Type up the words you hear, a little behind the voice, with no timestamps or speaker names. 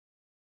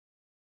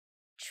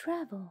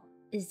Travel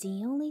is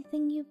the only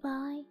thing you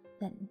buy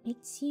that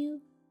makes you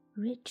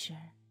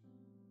richer.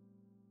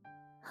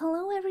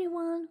 Hello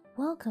everyone,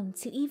 welcome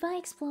to EvA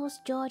Explores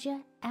Georgia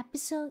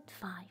episode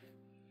 5.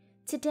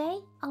 Today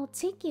I'll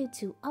take you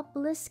to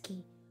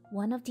Uplistsikhe,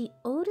 one of the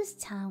oldest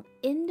towns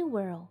in the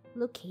world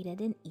located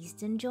in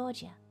eastern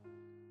Georgia.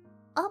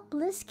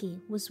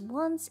 Uplistsikhe was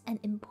once an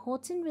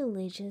important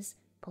religious,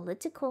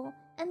 political,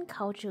 and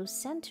cultural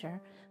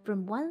center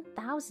from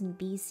 1000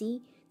 BC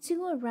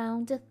to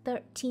around the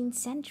 13th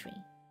century.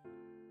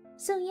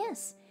 So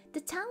yes, the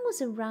town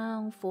was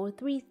around for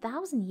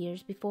 3,000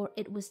 years before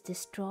it was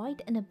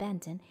destroyed and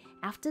abandoned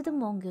after the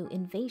Mongol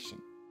invasion.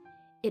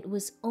 It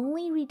was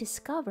only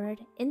rediscovered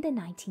in the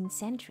 19th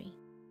century.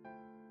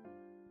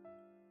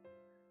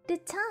 The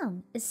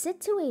town is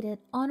situated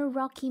on a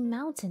rocky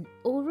mountain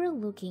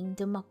overlooking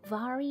the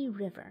Makvari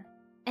River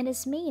and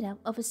is made up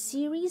of a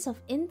series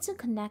of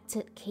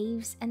interconnected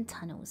caves and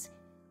tunnels,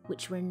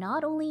 which were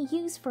not only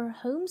used for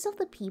homes of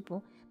the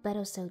people but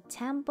also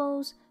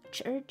temples,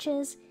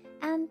 churches,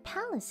 and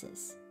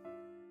palaces.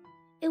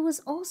 It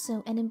was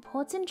also an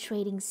important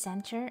trading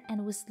center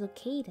and was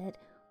located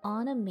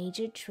on a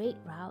major trade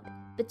route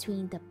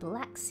between the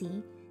Black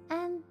Sea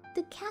and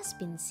the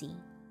Caspian Sea.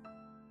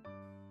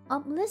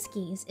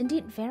 Uplistsikhe is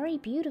indeed very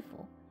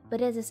beautiful,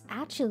 but it is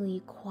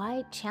actually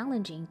quite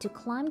challenging to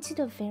climb to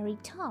the very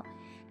top,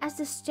 as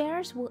the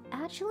stairs will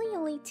actually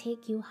only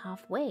take you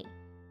halfway.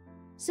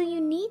 So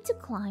you need to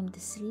climb the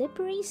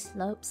slippery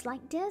slopes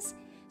like this,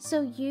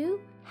 so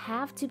you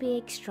have to be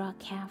extra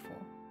careful.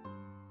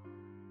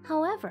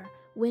 However,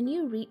 when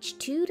you reach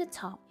to the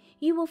top,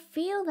 you will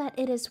feel that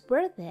it is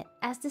worth it,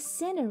 as the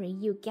scenery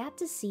you get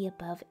to see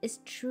above is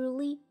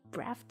truly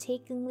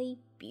breathtakingly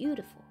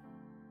beautiful.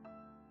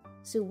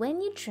 So when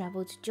you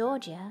travel to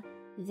Georgia,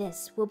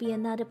 this will be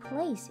another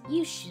place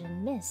you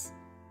shouldn't miss.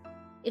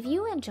 If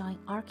you enjoy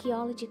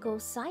archaeological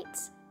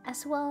sites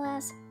as well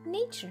as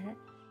nature,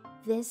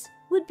 this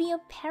would be a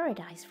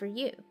paradise for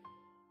you.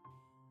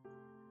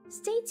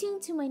 Stay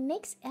tuned to my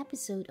next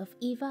episode of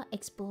EvA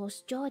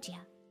Explores Georgia.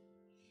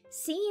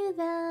 See you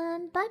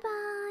then. Bye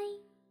bye.